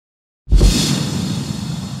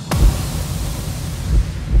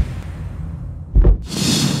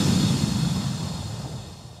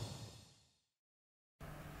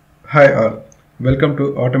Hi all, welcome to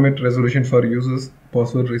Automate Resolution for Users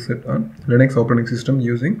Password Reset on Linux operating system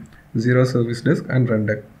using Jira Service Desk and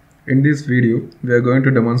Rundeck. In this video, we are going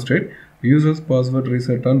to demonstrate users password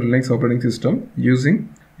reset on Linux operating system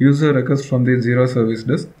using user request from the Jira Service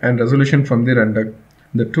Desk and resolution from the Rundeck.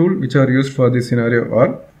 The tool which are used for this scenario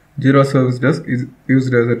are Jira Service Desk is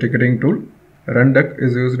used as a ticketing tool, Rundeck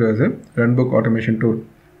is used as a runbook automation tool.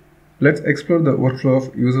 Let's explore the workflow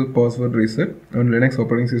of user password reset on Linux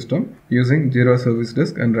operating system using Jira Service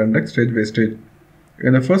Desk and Rundeck stage by stage.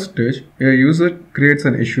 In the first stage, a user creates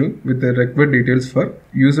an issue with the required details for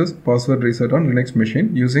user's password reset on Linux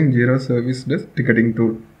machine using Jira Service Desk ticketing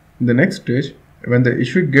tool. In the next stage, when the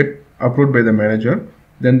issue gets approved by the manager,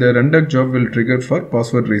 then the Rundeck job will trigger for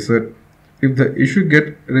password reset. If the issue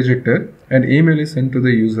gets rejected, an email is sent to the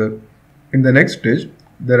user. In the next stage,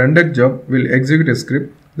 the Rundeck job will execute a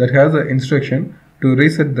script that has the instruction to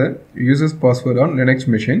reset the user's password on Linux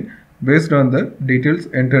machine based on the details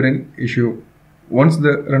entered in issue. Once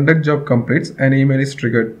the Rundeck job completes, an email is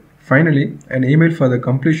triggered. Finally, an email for the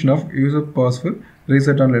completion of user password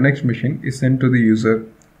reset on Linux machine is sent to the user.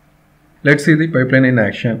 Let's see the pipeline in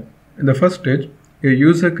action. In the first stage, a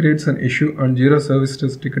user creates an issue on Jira Service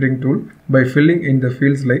Desk ticketing tool by filling in the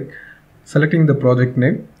fields like selecting the project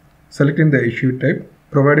name, selecting the issue type,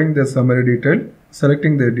 providing the summary detail,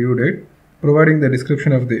 selecting the due date, providing the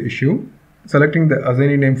description of the issue, selecting the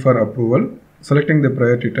assignee name for approval, selecting the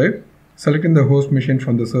priority type, selecting the host machine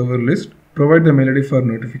from the server list, provide the mail ID for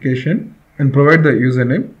notification, and provide the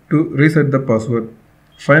username to reset the password.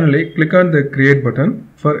 Finally, click on the create button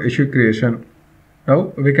for issue creation.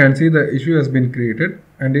 Now we can see the issue has been created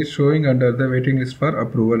and is showing under the waiting list for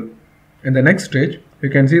approval. In the next stage, you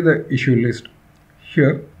can see the issue list.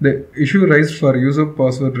 Here, the issue raised for user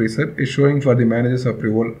password reset is showing for the manager's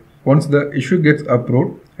approval. Once the issue gets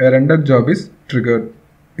approved, a Rundeck job is triggered.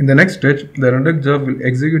 In the next stage, the Rundeck job will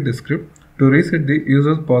execute the script to reset the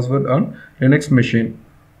user's password on Linux machine.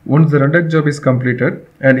 Once the Rundeck job is completed,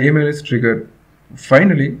 an email is triggered.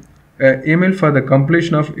 Finally, an email for the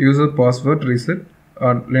completion of user password reset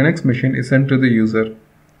on Linux machine is sent to the user.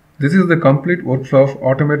 This is the complete workflow of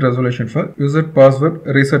Automate Resolution for user password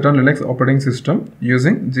reset on Linux operating system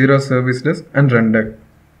using Jira Service Desk and Rundeck.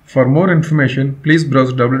 For more information, please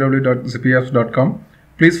browse www.zippyapps.com.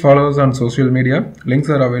 Please follow us on social media. Links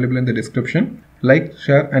are available in the description. Like,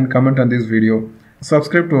 share and comment on this video.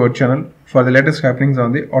 Subscribe to our channel for the latest happenings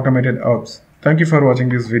on the automated apps. Thank you for watching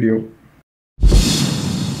this video.